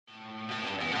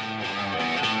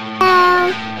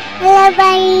Hello,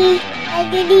 buddy.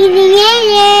 Good evening,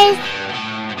 aliens.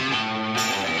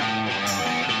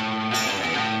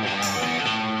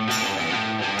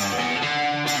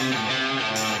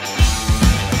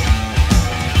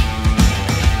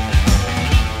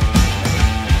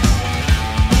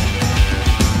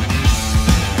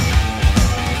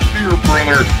 Dear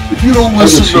brother, if you don't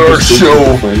listen to our show,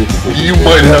 you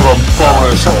might have a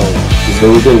bonus. Is that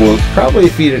what that was? Probably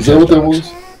feed it. Is that what that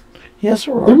was? Yes,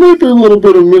 or There might be a little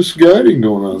bit of misguiding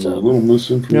going on there, a little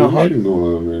misinformation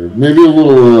going on there. Maybe a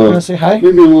little. Want to say hi?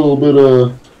 Maybe a little bit.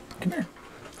 Come here.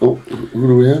 Oh, who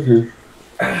do we have here?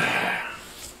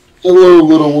 Hello,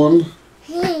 little one.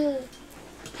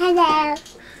 Hello.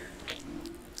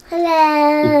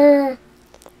 Hello.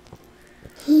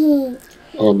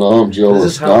 Oh no, I'm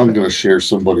jealous. Now I'm gonna share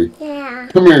somebody. Yeah.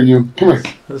 Come here, you. Come here.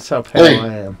 This is how pale Hey.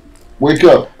 I am. Wake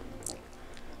up.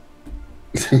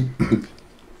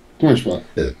 Come here, Spot.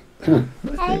 Come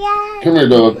here. Hello. Come here,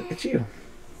 dog. Look at you.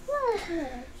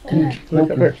 Come here.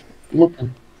 Look up here. Come up here.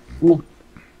 Come on.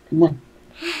 Come on.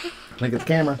 Look at the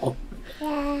camera.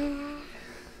 Yeah.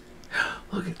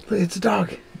 Look, it's a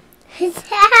dog.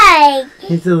 Hi.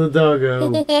 He's a little doggo.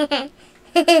 Look at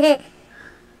the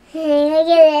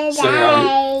Say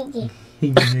hi. dog.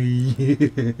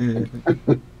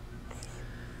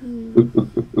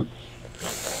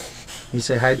 You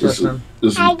say hi, Justin.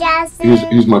 This is, Hi, Justin.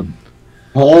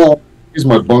 he's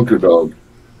my bunker dog.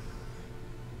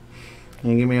 Can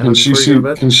you give me a Can hug she before see? you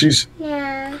go to bed?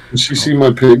 Yeah. Can she see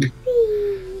my pig?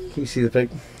 Can you see the pig?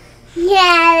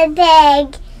 Yeah,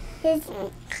 the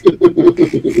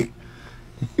pig.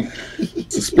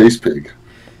 It's a space pig.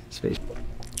 Space.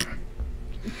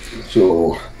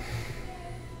 So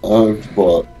I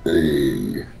bought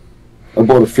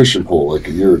a fishing pole like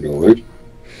a year ago, right?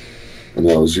 And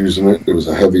I was using it. It was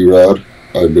a heavy rod.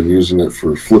 I've been using it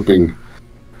for flipping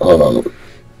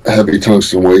heavy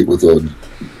tungsten weight with a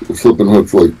flipping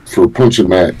hook, like for punching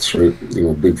mats, right? You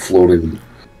know, big floating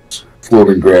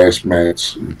grass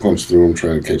mats. You punch through them,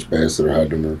 trying to catch bass that are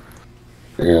hiding there.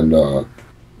 And I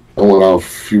went out a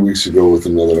few weeks ago with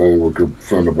another ironworker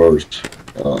friend of ours,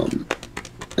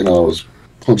 and I was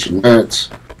punching mats,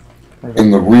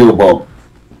 and the reel about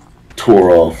tore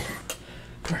off.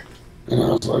 And I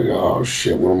was like, oh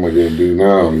shit, what am I going to do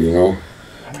now, you know?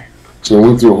 So I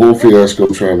went through a whole fiasco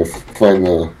trying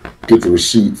to get the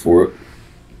receipt for it.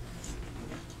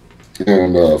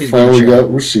 And finally got a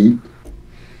receipt.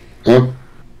 Huh?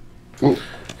 Oh.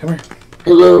 Come here.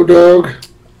 Hello, dog.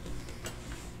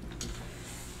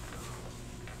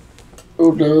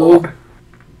 Oh, dog.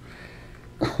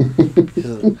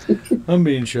 I'm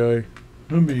being shy.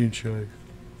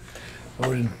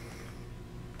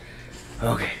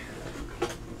 Okay.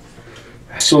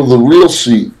 So the reel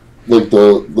seat, like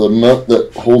the nut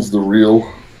that holds the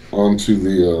reel onto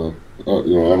the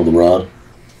onto the rod,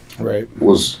 Right.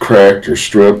 was cracked or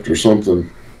stripped or something.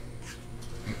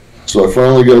 So I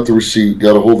finally got the receipt,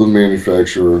 got a hold of the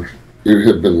manufacturer. It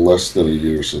had been less than a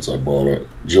year since I bought it,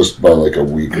 just by like a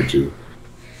week or two.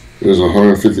 It was a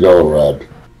 $150 rod.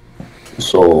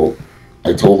 So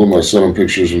I told them, I sent them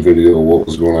pictures and video of what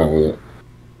was going on with it.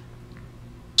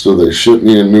 So they shipped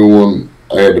me a new one.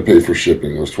 I had to pay for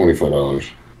shipping. It was $25,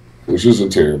 which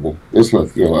isn't terrible. It's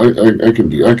not, you know, I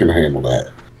can handle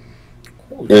that.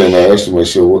 And I asked him, I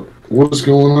said, what's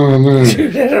going on there?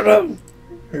 Dude, I don't know.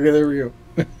 Okay, there we go.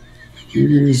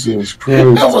 Jesus I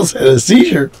Christ, almost had a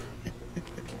seizure.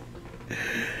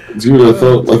 dude! I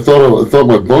thought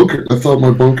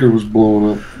my bunker was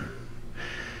blowing up.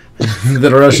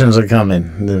 The Russians are coming.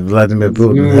 Vladimir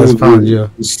Putin has found you.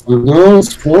 No,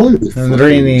 it's fine. And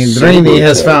Drini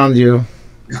has found you.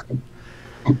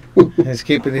 He's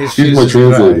keeping his He's my fuses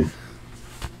translator. dry.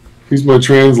 He's my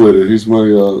translator. He's my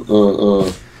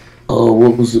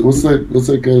what's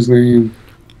that guy's name?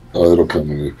 Oh, it'll come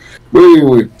to me. But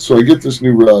anyway, so I get this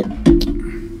new rod,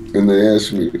 and they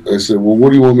asked me. I said, "Well, what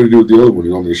do you want me to do with the other one? Do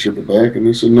you want me to ship it back?" And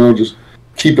they said, "No, just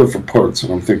keep it for parts."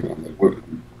 And I'm thinking,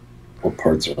 what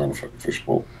parts are on a fucking fish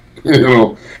bowl? You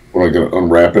know, when I gotta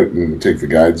unwrap it and take the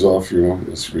guides off, you know,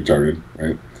 it's retarded,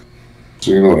 right?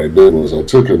 So you know what I did was I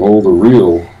took an older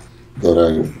reel that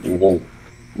I won't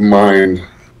mind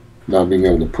not being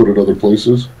able to put it other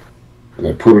places, and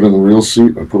I put it in the reel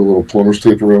seat. I put a little plumber's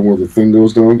tape around where the thing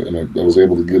goes down, and I was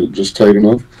able to get it just tight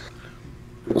enough.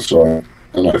 So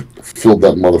I filled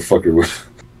that motherfucker with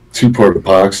 2-part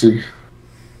epoxy.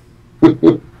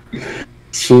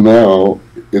 So now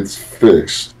it's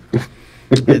fixed.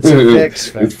 It's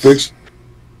fixed. It's fixed.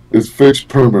 It's fixed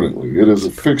permanently. It is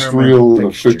a fixed Permanent reel and a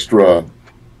fixture. fixed rod.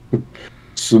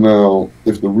 So now,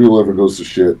 if the reel ever goes to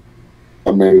shit,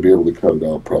 I may be able to cut it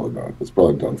out. Probably not. It's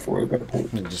probably done for at that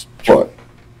point.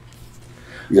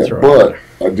 But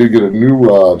I did get a new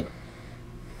rod,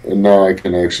 and now I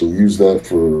can actually use that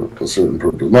for a certain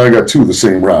purpose. Now I got two of the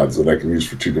same rods that I can use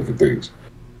for two different things,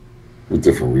 with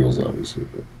different reels, obviously.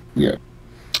 But yeah,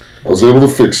 I was able to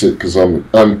fix it because I'm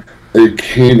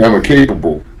a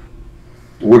capable.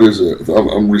 What is it?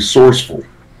 I'm resourceful.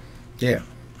 Yeah.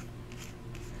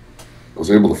 I was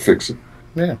able to fix it.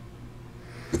 Yeah.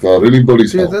 Without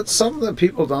anybody's help. That's something that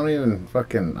people don't even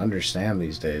fucking understand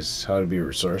these days, how to be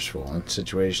resourceful in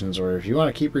situations where if you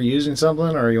want to keep reusing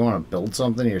something or you want to build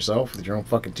something yourself with your own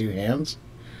fucking two hands,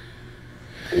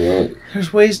 Right.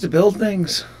 there's ways to build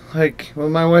things. Like,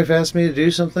 when my wife asks me to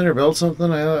do something or build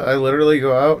something, I literally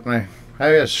go out and I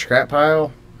have a scrap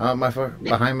pile out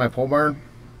behind my pole barn.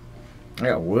 I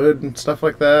got wood and stuff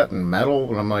like that and metal,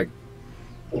 and I'm like,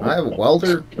 I have a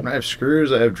welder, I have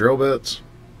screws, I have drill bits.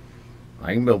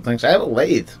 I can build things. I have a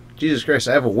lathe. Jesus Christ,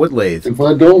 I have a wood lathe. If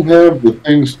I don't have the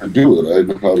things to do it, I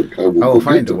know how to. I will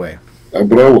find a way.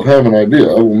 But I will have an idea.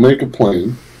 I will make a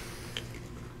plan,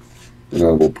 and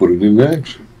I will put it into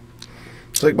action.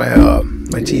 It's like my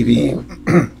TV.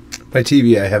 My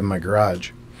TV I have in my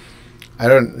garage. I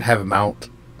don't have a mount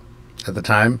at the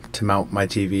time to mount my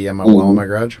TV on my wall in my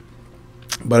garage,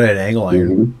 but I had angle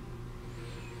iron.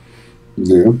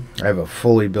 Yeah. I have a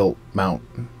fully built mount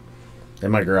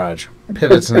in my garage,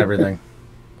 pivots and everything.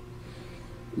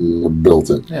 Built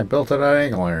it. Yeah, built it out of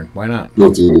angle iron. Why not?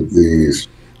 Built it with these.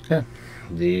 Yeah,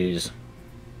 these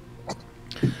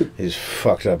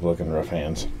fucked up looking rough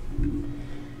hands.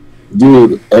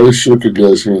 Dude, I shook a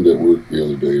guy's hand at work the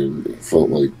other day, and it felt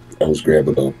like I was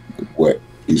grabbing a wet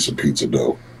piece of pizza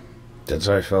dough. That's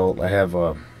how I felt. I have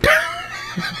a.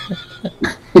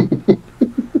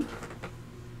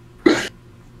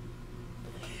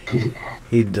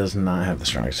 He does not have the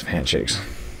strongest of handshakes.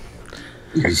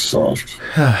 He's soft.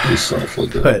 He's soft like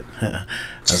that. But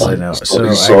as I know, so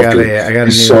I got a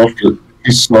new.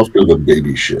 He's softer than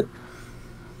baby shit.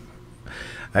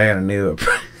 I got a new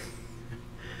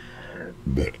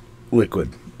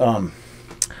liquid. You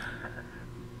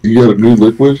got a new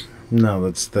liquid? No,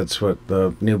 that's what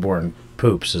the newborn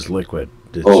poops is liquid.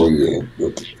 It's,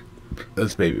 yeah.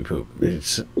 That's baby poop.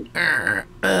 It's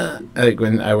like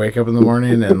when I wake up in the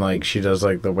morning and like she does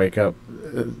like the wake up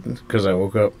because I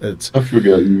woke up. It's I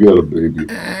forgot you got a baby.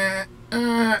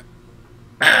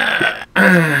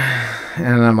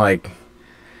 And I'm like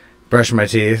brushing my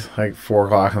teeth like 4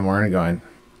 o'clock in the morning, going,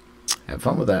 "Have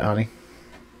fun with that, honey.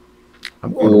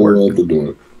 I'm going to work." I have to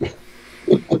do it.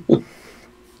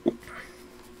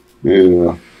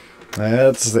 Yeah.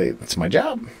 It's my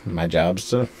job. My job's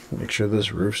to make sure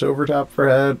this roof's over top of our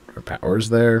head, our power's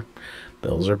there,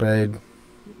 bills are paid.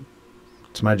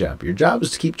 It's my job. Your job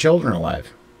is to keep children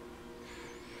alive.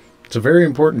 It's a very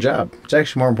important job. It's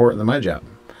actually more important than my job.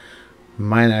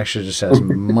 Mine actually just has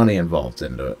money involved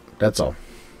into it. That's all.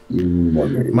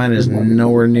 Mine is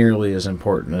nowhere nearly as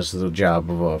important as the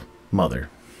job of a mother.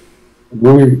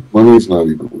 Money's not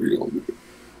even real.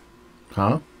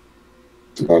 Huh?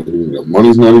 It's not even real.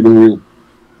 Money's not even real.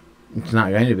 It's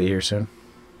not going to be here soon.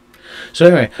 So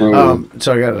anyway,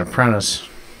 so I got an apprentice.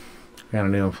 I got a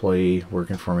new employee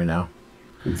working for me now.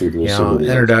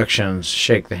 Introductions,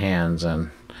 shake the hands, and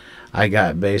I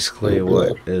got basically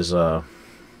what is what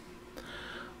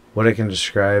I can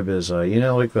describe as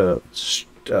like the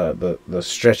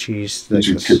stretchies,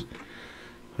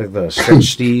 like the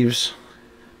stretch Steves,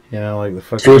 like the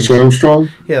fucking Stretch Armstrong.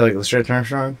 Yeah, like the Stretch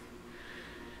Armstrong.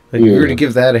 Like you were to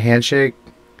give that a handshake.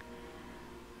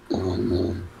 Oh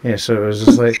no. Yeah, so it was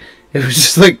just flesh.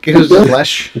 It's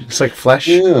like flesh.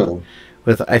 Yeah.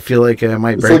 With I feel like I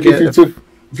might It's break like it.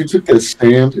 If you took that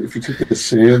sand,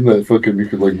 that fucking you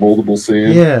could like moldable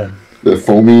sand. Yeah. The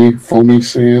foamy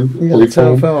sand. Yeah, that's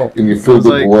how it felt. And you filled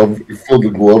the glove. You filled the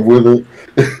glove with it.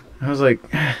 I was like,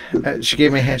 she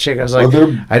gave me a handshake. I was like,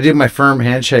 I did my firm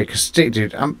handshake. Cause,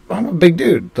 dude, I'm a big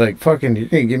dude. Like, fucking, you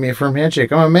didn't give me a firm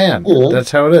handshake. I'm a man. Yeah. That's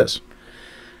how it is.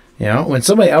 When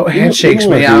somebody out handshakes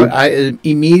me, I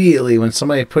immediately, when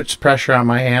somebody puts pressure on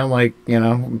my hand, like,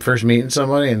 first meeting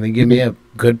somebody and they give me a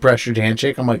good pressured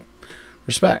handshake, I'm like,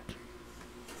 respect.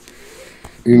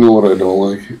 You know what I don't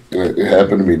like? And it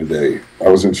happened to me today. I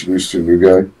was introduced to a new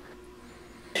guy.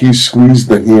 He squeezed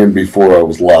the hand before I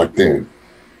was locked in.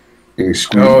 And he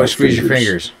squeezed your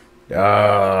fingers.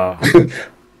 I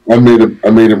made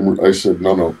him. I said,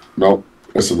 no.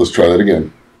 I said, let's try that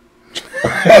again.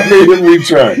 I made him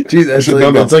retry. Dude, that's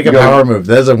like a power move.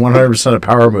 That's a 100% a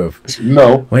power move.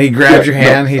 No. When he grabs your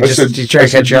hand, he tries to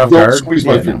catch you off guard. Don't squeeze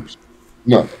my fingers.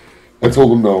 No. I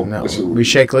told him no. No, I said, we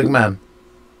shake like men.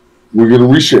 We're going to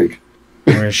reshake.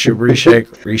 We're gonna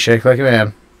reshake like a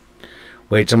man.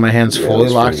 Wait till my hand's fully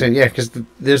locked in. Yeah, because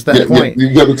there's that point.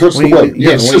 You got to touch the button.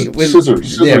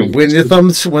 Scissors.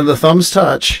 When the thumbs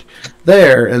touch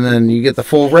there, and then you get the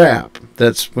full wrap.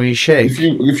 That's when you shake.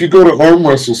 If you go to arm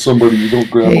wrestle somebody, you don't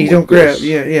grab. Yeah, you don't grab.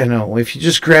 Yeah, no. If you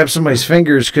just grab somebody's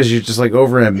fingers because you're just like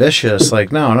over ambitious,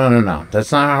 like no.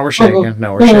 That's not how we're shaking.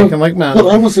 No, we're shaking like men. But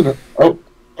I was in a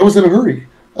hurry.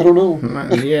 I don't know.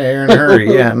 Yeah, you're in a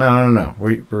hurry. Yeah, no.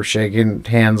 We're shaking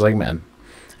hands like men.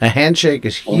 A handshake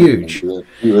is huge,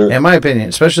 in my opinion,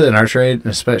 especially in our trade, and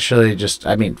especially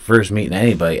first meeting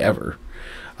anybody ever.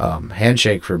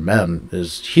 Handshake for men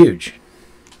is huge.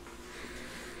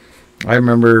 I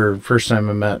remember first time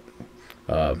I met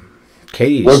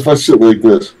Katie's. What if I sit like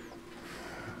this?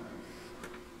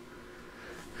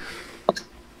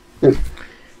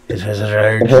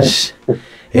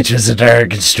 It was a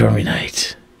dark and stormy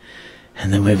night,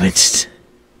 and then we went.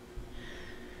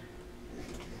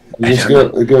 I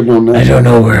don't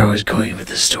know where I was going with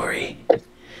the story,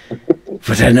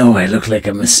 but I know I look like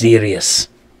I'm mysterious.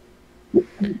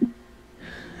 Dude,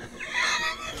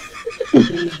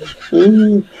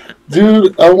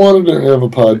 I wanted to have a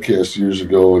podcast years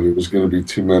ago, and it was going to be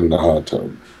 2 men in a hot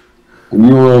tub. And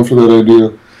you were on for that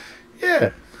idea?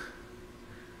 Yeah.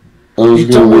 You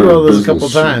told me about this a couple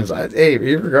times.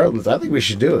 Regardless, I think we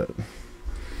should do it.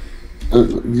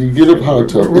 You get a hot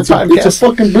tub. It's a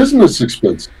fucking business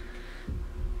expense.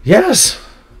 Yes,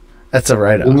 that's a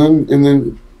write-up. And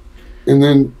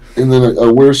then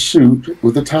I wear a suit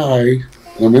with a tie.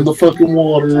 And I'm in the fucking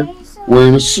water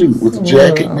wearing a suit with a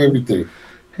jacket and everything.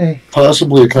 Hey,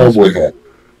 possibly a cowboy hat.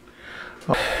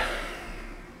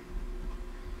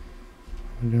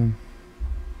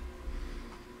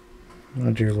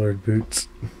 Oh dear Lord, boots.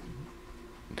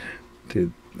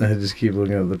 Dude, I just keep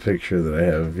looking at the picture that I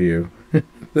have of you.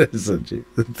 That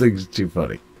thing's too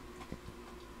funny.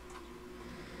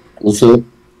 What's that?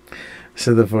 I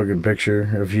said the fucking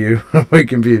picture of you on my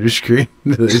computer screen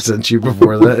that I sent you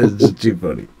before that is just too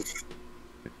funny.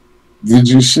 Did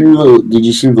you see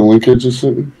the link I just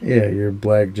sent you? Yeah, your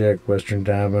blackjack Western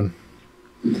diamond.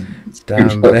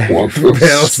 Diamondback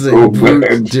rattlesnake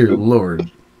boots, dear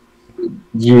Lord.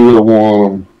 Dude, I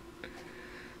want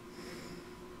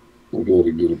them. I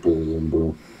gotta get a pair of them,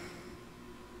 bro.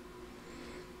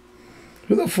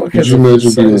 Who the fuck has a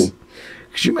size?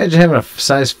 Could you imagine having a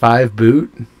size 5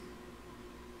 boot?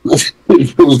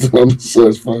 It goes down to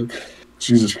size 5.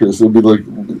 Jesus Christ, that'd be like,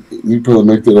 you'd probably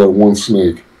make that out of one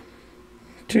snake.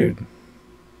 Dude.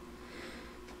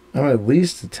 I'm at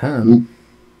least a 10.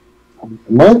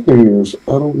 My thing is,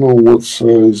 I don't know what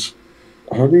size.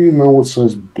 How do you know what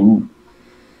size boot?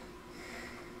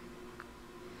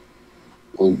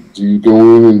 Like, do you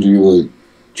go in and do you, like,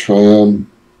 try on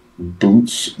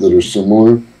boots that are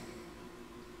similar?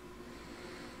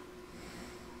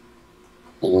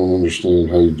 I don't understand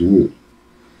how you do it.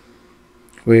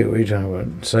 Wait, what are you talking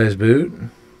about? Size boot?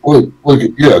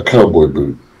 Yeah, a cowboy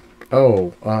boot.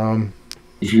 Oh,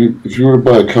 If you were to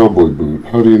buy a cowboy boot,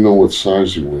 how do you know what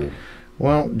size you wear?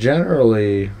 Well,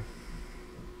 generally,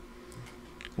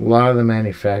 a lot of the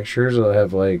manufacturers will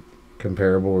have, like,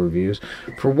 comparable reviews.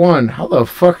 For one, how the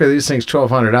fuck are these things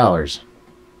 $1,200?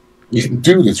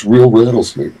 Dude, it's real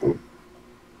rattlesnake, bro.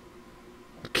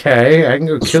 Okay, I can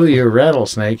go kill you a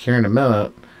rattlesnake here in a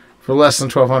minute for less than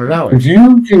 $1,200. If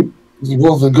you can,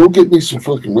 well, then go get me some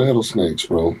fucking rattlesnakes,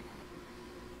 bro.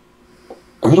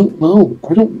 I don't know,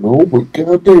 but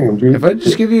goddamn, dude. If I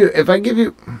give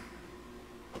you.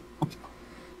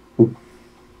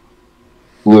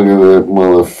 Look at that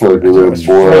motherfucker, that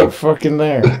boy. Right fucking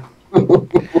there.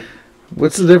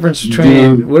 What's the difference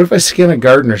between... Dude. What if I skin a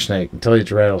gardener snake and tell you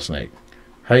it's a rattlesnake?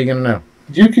 How are you going to know?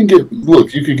 You can get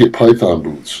python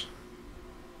boots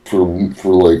for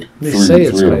like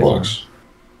 $300.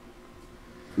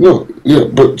 No, yeah,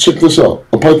 but check this out.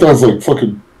 A python's like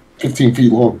fucking 15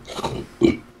 feet long.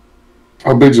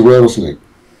 How big's a rattlesnake?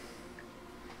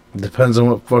 Depends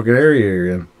on what fucking area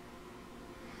you're in.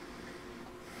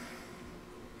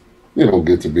 You don't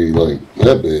get to be like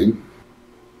that big.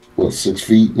 What, 6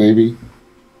 feet maybe?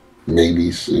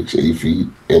 Maybe 6, 8 feet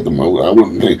at the most. I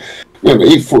wouldn't think. Yeah, an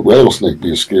 8-foot rattlesnake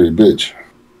be a scary bitch.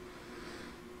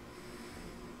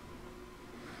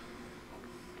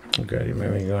 Okay, you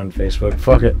made me go on Facebook.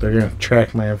 Fuck it, they're gonna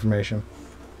track my information.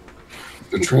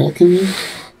 They're tracking you?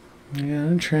 They're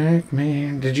gonna track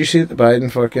me. Did you see that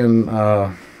Biden fucking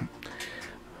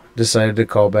decided to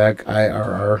call back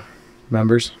IRR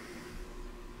members?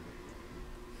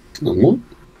 What?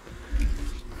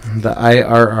 The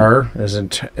IRR is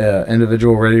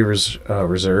individual ready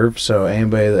reserve. So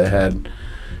anybody that had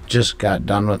just got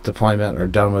done with deployment or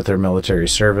done with their military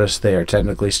service. They are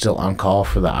technically still on call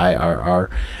for the IRR,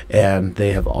 and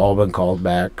they have all been called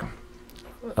back,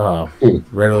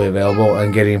 readily available,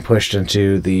 and getting pushed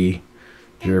into the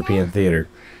European theater.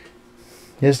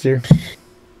 Yes, dear.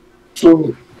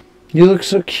 So You look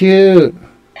so cute.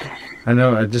 I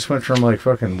know. I just went from like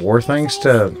fucking war things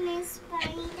to.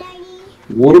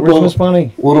 what Where's Miss about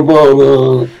Bunny? what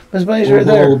about Miss Bunny's what right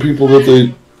about all there. the people that they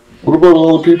what about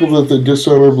all the people that they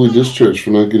dishonorably discharged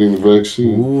for not getting the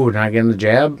vaccine? Ooh, not getting the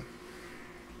jab.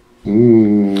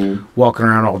 Walking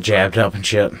around all jabbed up and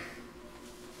shit.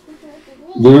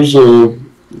 There's a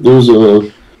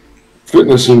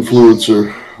fitness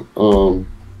influencer,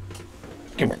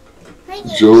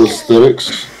 Joe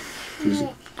Aesthetics.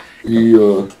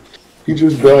 He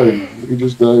just died. He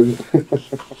just died.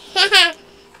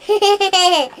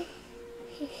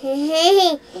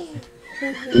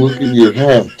 Look at your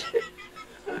hat.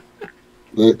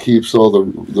 That keeps all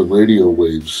the radio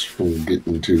waves from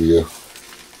getting to you.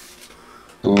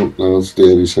 Oh, no, it's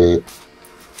Daddy's hat.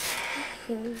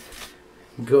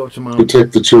 Go up to mom.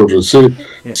 Protect the children.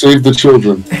 Save the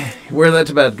children. Wear that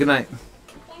to bed. Good night.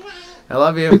 I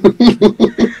love you.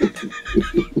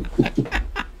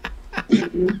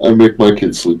 I make my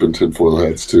kids sleep in tinfoil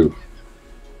hats too.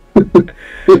 We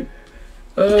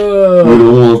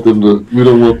don't want them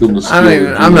to.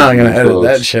 I'm not gonna edit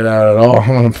that shit out at all. I'm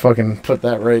gonna fucking put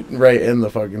that right in the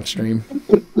fucking stream.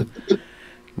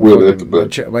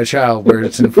 My child wears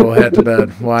its tinfoil hat to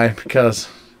bed. Why? Because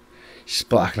she's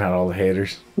blocking out all the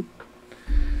haters.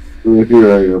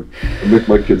 Here I am. I make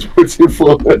my kids wear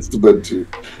tinfoil hats to bed too.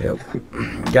 Yep.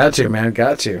 Got you, man.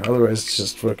 Got you. Otherwise, it's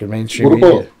just fucking mainstream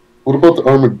media. What about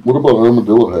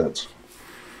armadillo hats?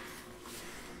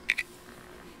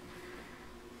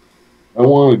 I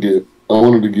wanted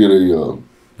to get a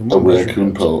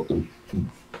raccoon pelt. And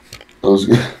I was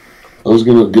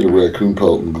gonna get a raccoon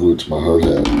pelt and glue it to my hard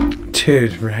hat.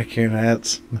 Dude, raccoon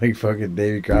hats like fucking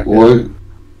Davy Crockett.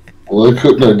 Why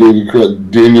couldn't I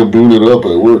Daniel Boone it up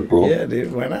at work, bro? Yeah,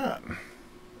 dude. Why not?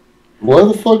 Why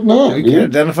the fuck not? You can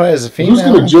identify as a female. Who's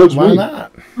gonna judge me? Why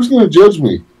not? Who's gonna judge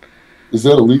me? Is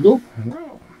that illegal?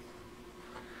 No.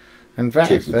 In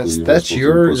fact, that's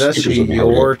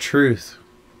your truth.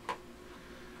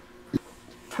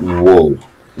 Whoa.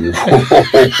 Is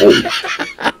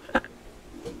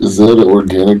that an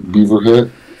organic beaver hat?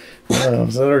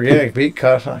 Is that organic beet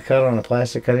cut on a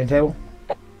plastic cutting table?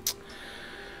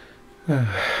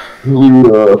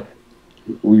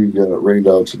 We got rained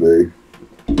out today.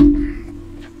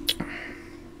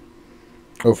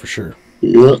 Oh, for sure.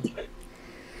 Yeah.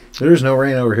 There's no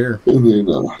rain over here. And then,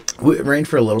 It rained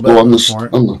for a little bit. well, I'm the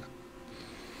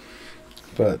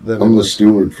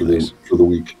steward for the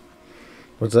week.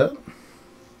 What's that?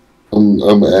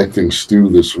 I'm acting stew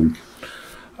this week.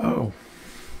 Oh.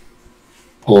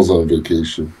 Paul's on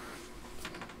vacation.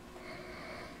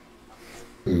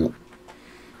 Yeah.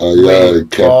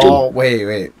 Captain.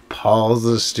 Wait. Paul's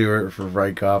the steward for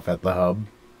Rykoff at the hub.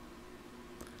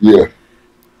 Yeah.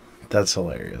 That's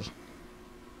hilarious.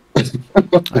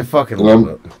 I fucking love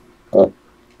it.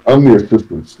 I'm the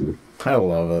assistant steward. I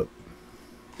love it.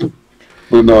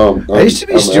 But no, I used to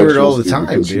be a steward all the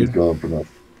time, dude.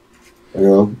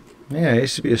 Yeah. Yeah, I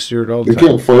used to be a steward all the They time.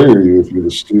 can't fire you if you're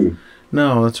the steward.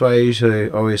 No, that's why I usually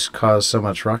always cause so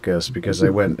much ruckus, because I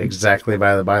went exactly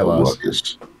by the bylaws.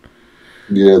 Ruckus.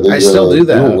 Yeah, I still do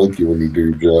that. They don't like you when you do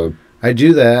your job. I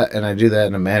do that, and I do that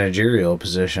in a managerial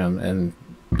position, and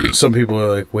some people are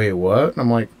like, wait, what? And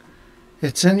I'm like,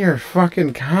 it's in your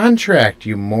fucking contract,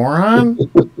 you moron.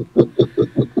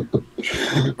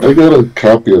 I got a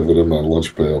copy of it in my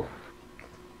lunch pail.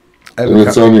 And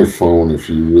it's on your phone if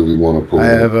you really want to pull it.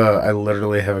 I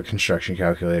literally have a construction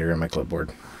calculator in my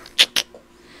clipboard.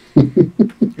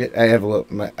 I have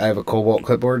a Cobalt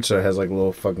clipboard, so it has like a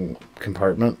little fucking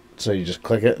compartment. So you just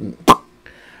click it, and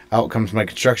out comes my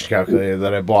construction calculator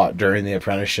that I bought during the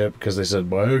apprenticeship because they said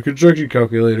buy a construction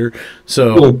calculator.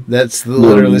 So that's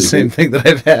literally the same thing that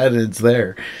I've had, and it's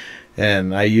there,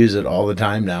 and I use it all the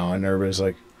time now. And everybody's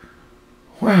like,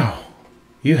 "Wow,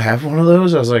 you have one of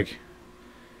those?" I was like,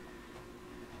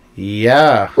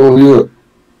 "Yeah." Oh yeah,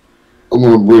 I'm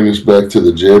gonna bring us back to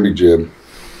the Jabby Jab.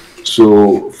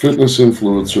 So, fitness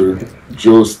influencer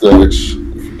Joe Aesthetics,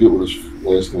 I forget what his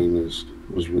last name is.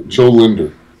 It was Joe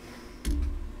Linder.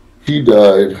 He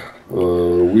died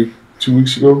 2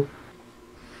 weeks ago.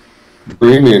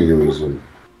 Brain aneurysm.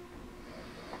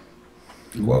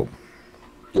 Whoa.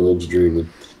 I was dreaming.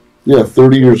 Yeah,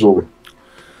 30 years old.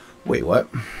 Wait, what?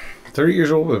 30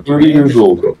 years old? 30 years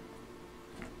old.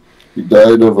 He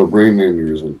died of a brain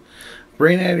aneurysm.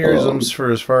 Brain aneurysms,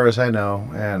 for as far as I know,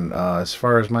 and as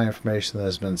far as my information that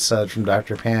has been said from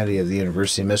Dr. Pandy of the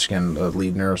University of Michigan, the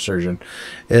lead neurosurgeon,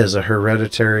 is a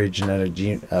hereditary genetic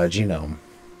genome.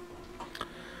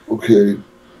 Okay.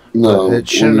 Now, it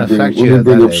shouldn't affect you at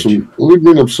that age. Let me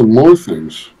bring up some more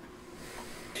things.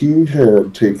 He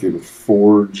had taken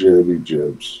 4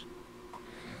 jabs.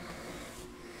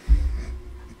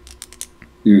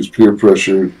 He was peer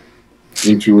pressured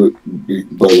into it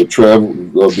by the travel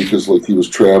because like he was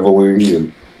traveling,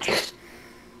 and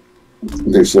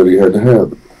they said he had to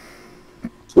have it.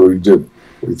 So he did.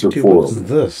 He took 4 of them.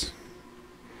 This?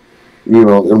 You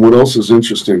know, and what else is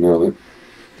interesting on it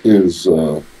is,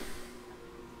 you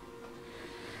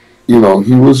know,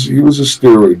 he was a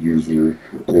steroid user,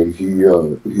 and he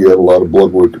had a lot of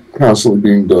blood work constantly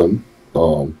being done.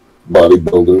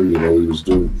 Bodybuilder, you know, he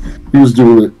was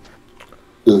doing it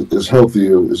as healthy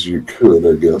as you could,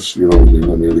 I guess. You know what I mean?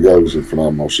 I mean, the guy was in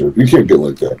phenomenal shape. You can't get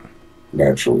like that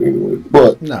naturally anyway.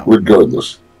 But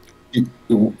regardless,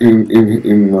 no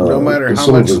matter how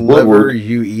much liver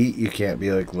you eat, you can't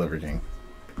be like Liver King.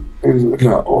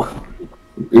 No.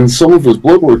 In some of his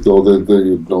blood work, though,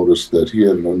 they noticed that he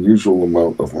had an unusual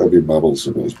amount of heavy metals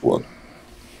in his blood.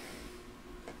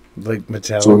 Like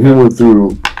metallic. So he went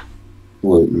through,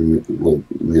 like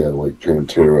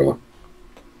Pantera.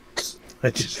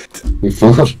 They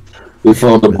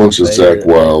found a bunch of Zach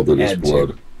Wilde in his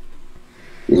blood.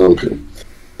 Okay.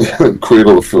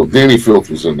 Cradle of Filth. Danny Filth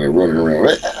was in there running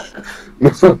around.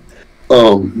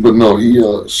 But no, he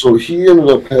ended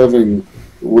up having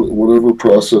whatever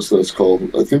process that's called.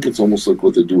 I think it's almost like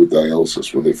what they do with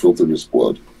dialysis, where they filter his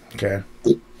blood. Okay.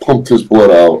 They pumped his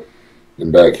blood out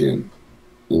and back in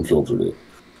and filtered it.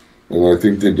 And I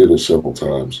think they did it several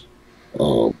times.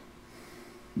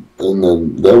 And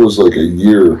then that was like a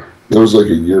year. That was like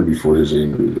a year before his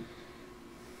injury.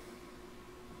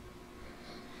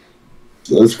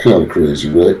 So that's kind of crazy,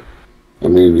 right? I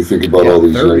mean, you think about all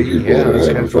these young people that are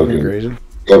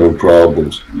having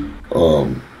problems.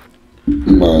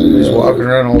 He's walking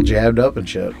around all jabbed up and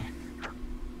shit.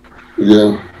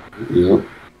 Yeah.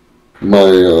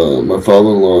 My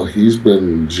father-in-law, he's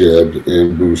been jabbed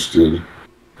and boosted,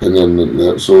 and then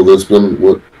that's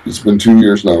been it's been 2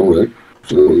 years now, right?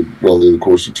 So probably the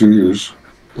course of 2 years,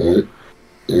 right?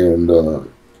 And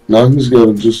now he's got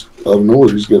to just out of nowhere,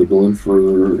 he's got to go in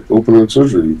for open heart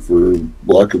surgery for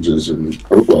blockages and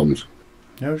heart problems.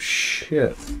 No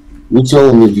shit. You're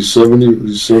telling me he's 70?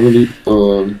 He's 70.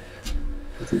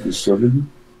 I think he's 70.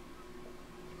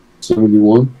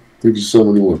 71. I think he's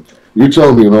 71. You're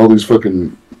telling me in all these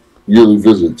fucking yearly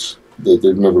visits that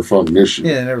they've never found an issue.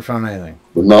 Yeah, they never found anything.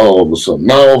 But now all of a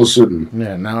sudden.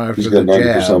 Yeah, now after he's got the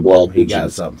 90% jab, blockage. he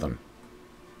got something.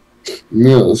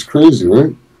 Yeah, that's crazy,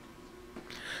 right?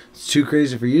 It's too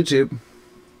crazy for YouTube.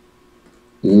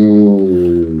 Are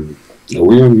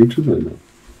we on YouTube right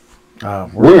now?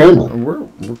 Where am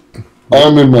I?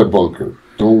 I'm in my bunker.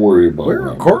 Don't worry about it. We're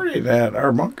recording at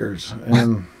our bunkers,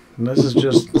 and this is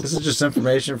just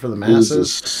information for the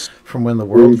masses from when the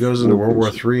world goes into World War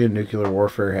III and nuclear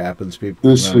warfare happens. People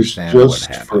this can understand is what just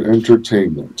happened. for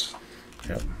entertainment.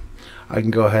 Yep. I can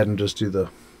go ahead and just do the.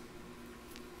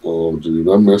 Oh, dude,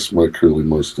 I miss my curly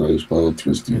mustache. I'll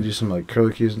twist You do some like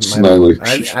curly cues. I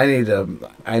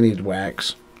need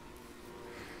wax.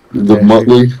 The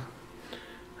Muttley.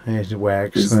 I need to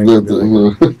wax.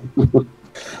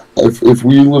 If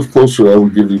we live closer, I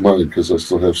would give you mine because I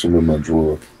still have some in my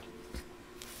drawer.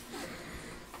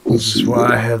 This is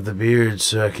why I have the beard,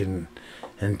 so I can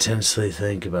intensely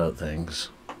think about things.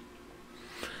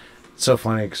 It's so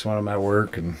funny because when I'm at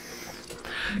work, and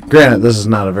granted, this is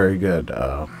not a very good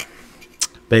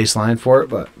baseline for it,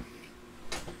 but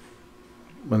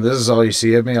when this is all you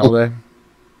see of me all day.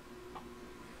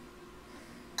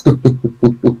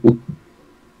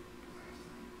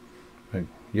 Like,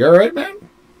 you all right, man?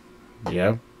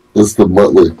 Yeah. It's the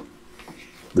Muttley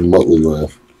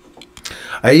laugh.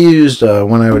 I used,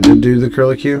 when I did do the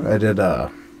curly Q, I did,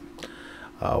 what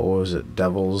was it,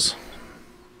 Devil's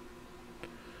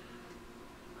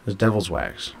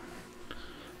wax.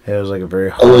 It was like a very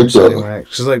hard setting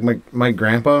wax. Because like my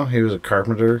grandpa, he was a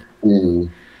carpenter. Mm.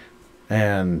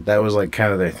 And that was like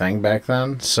kind of their thing back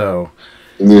then. So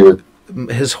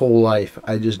his whole life,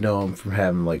 I just know him from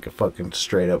having like a fucking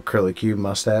straight up curly Q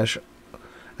mustache.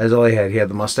 That's all he had. He had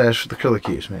the mustache for the curly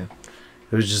Qs, man.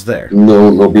 It was just there.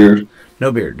 No beard.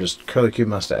 No beard, just curly Q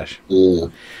mustache. Yeah.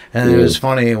 And it was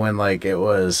funny when like it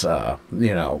was,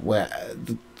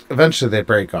 eventually they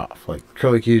break off. Like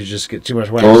curly Qs just get too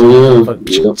much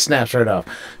wax. Snaps right off.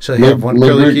 So he had one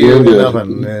curly Q and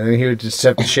nothing, and he would just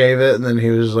have to shave it, and then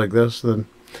he was like this. Then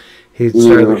He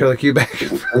started to curl you back. I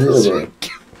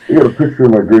got a picture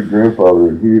of my great grandfather,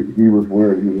 and he was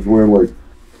wearing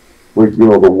like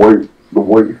the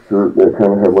white shirt that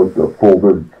kind of had like the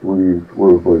folded sleeves,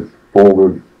 where it was like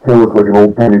folded, kind of looked like an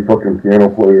old timey fucking piano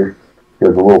player. He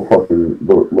had the little fucking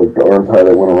the arm tie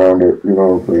that went around it, you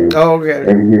know what I'm saying? Oh, okay.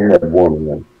 And he had one of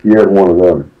them.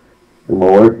 And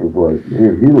my wife was like,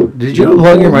 man, he was. Did you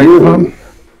unplug your microphone?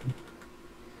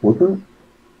 What's that?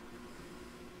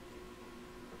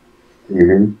 Can you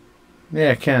hear me?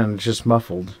 Yeah, I can. It's just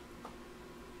muffled.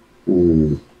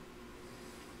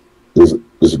 Is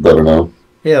it better now?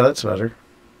 Yeah, that's better.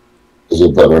 Is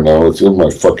it better now? It's in my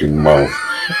fucking mouth.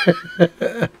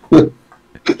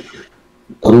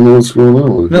 I don't know what's going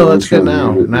on. No, that's good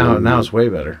now. Now it's way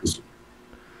better.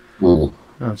 No,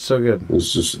 it's so good.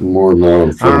 it's just more now. I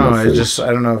don't know. I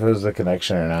don't know if it was the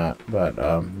connection or not, but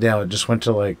yeah, it just went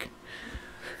to like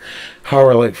how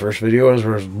our like first video was.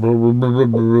 Where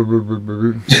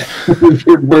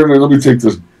let me take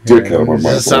this dick out of my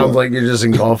mouth. It sounds like you're just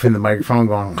engulfing the microphone,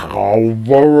 going.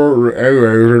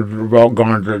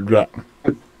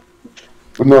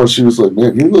 But no, she was like,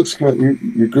 man, he looks kind of,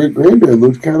 your great granddad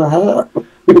looks kind of hot.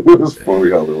 It was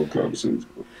funny how the old conversations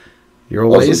go. Your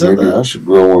old lady said that? I should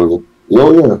grow one of them.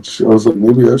 Oh, yeah. I was like,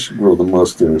 maybe I should grow the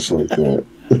mustache like that.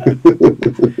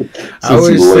 I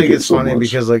always think it's so funny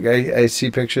because, like, I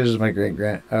see pictures of my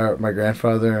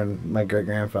grandfather and my great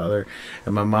grandfather,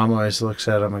 and my mom always looks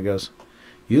at him and goes,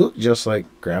 "You look just like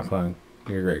Grandpa and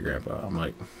your great grandpa." I'm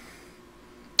like,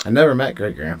 I never met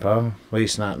great grandpa, at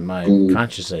least not in my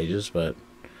conscious ages, but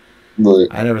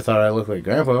I never thought I looked like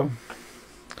Grandpa.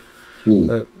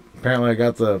 But apparently, I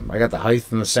got the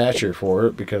height and the stature for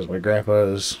it because my grandpa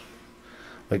is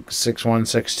like 6'1",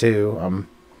 6'2". I'm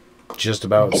just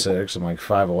about 6. I'm like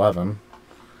 5'11".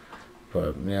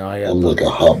 But you know, I'm like a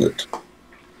hobbit.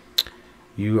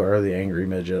 You are the angry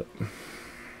midget.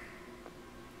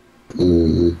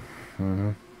 It's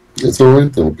all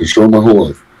right though. I've been showing my whole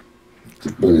life.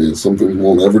 But something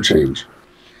won't ever change.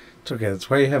 It's okay. That's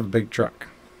why you have a big truck.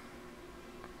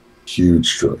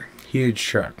 Huge truck. Huge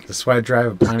truck. That's why I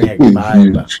drive a Pontiac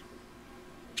Vibe.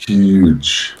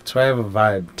 Huge. That's why I have a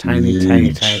Vibe.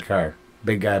 Tiny car.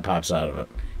 Big guy pops out of it.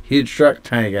 Huge truck,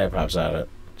 tiny guy pops out of it.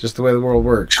 Just the way the world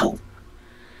works.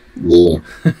 Yeah.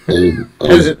 I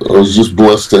was just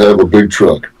blessed to have a big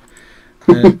truck.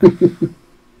 I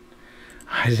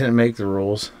didn't make the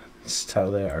rules. It's just how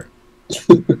they are.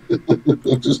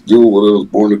 I'm just doing what I was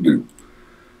born to do.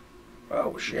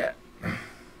 Oh, shit.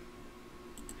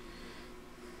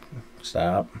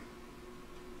 Stop.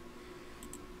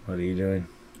 What are you doing?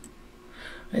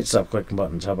 I need to stop clicking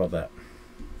buttons. How about that?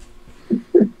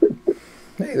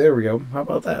 Hey, there we go. How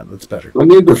about that? That's better. I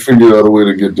need to figure out a way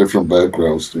to get different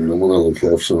backgrounds, dude. I want to like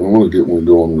have some. I want to get one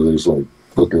going where there's like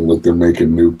fucking like they're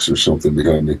making nukes or something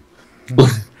behind me.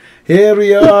 Here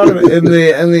we are in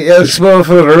the expo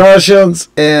for the Russians,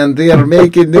 and they are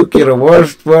making nuclear war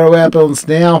weapons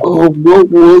now. Oh, what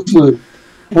was it?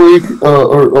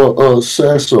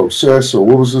 Sasso.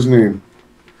 What was his name?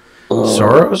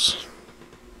 Soros?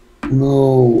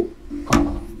 No.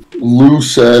 Lou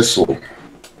Sassel.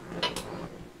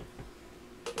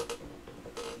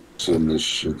 Send this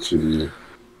shit to you.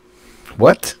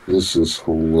 What? This is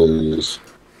hilarious.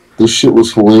 This shit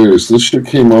was hilarious. This shit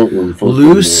came out when fucking...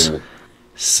 Loose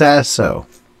Sasso.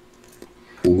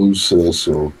 Loose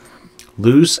Sasso.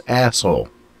 Loose asshole.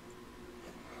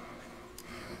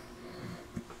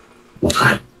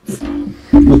 I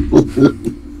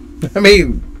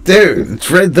mean, dude,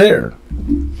 it's right there.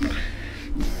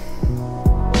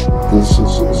 This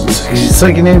is It's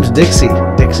like your name's Dixie.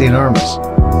 Dixie Enormous.